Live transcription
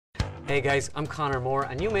Hey guys, I'm Conor Moore,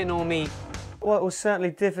 and you may know me. Well, it was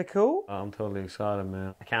certainly difficult. I'm totally excited,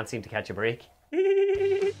 man. I can't seem to catch a break.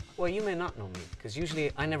 Well, you may not know me, because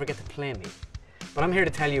usually I never get to play me. But I'm here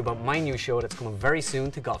to tell you about my new show that's coming very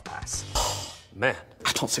soon to Golf Pass. Man.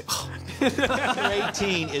 I don't say. Number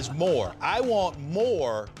 18 is more. I want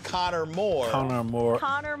more Conor Moore. Conor Moore.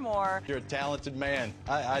 Conor Moore. You're a talented man.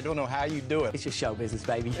 I don't know how you do it. It's just show business,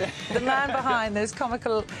 baby. The man behind those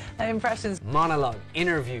comical impressions. Monologue,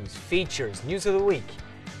 interviews, features, news of the week.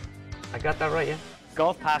 I got that right, yeah?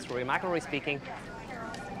 Golf Pass, Rory McIlroy speaking.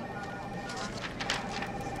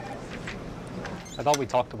 I thought we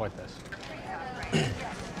talked about this.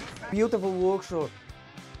 Beautiful workshop.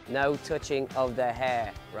 No touching of the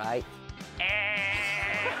hair, right?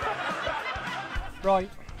 Right,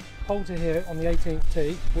 Poulter here on the 18th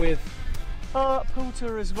tee with...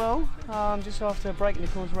 Poulter as well, just after breaking the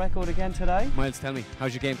course record again today. Miles, tell me,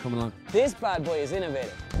 how's your game coming along? This bad boy is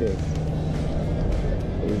innovative. Big.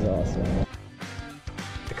 He's awesome.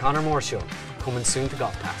 The Conor Moore Show, coming soon to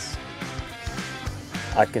Golf Pass.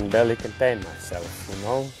 I can barely contain myself, you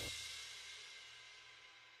know?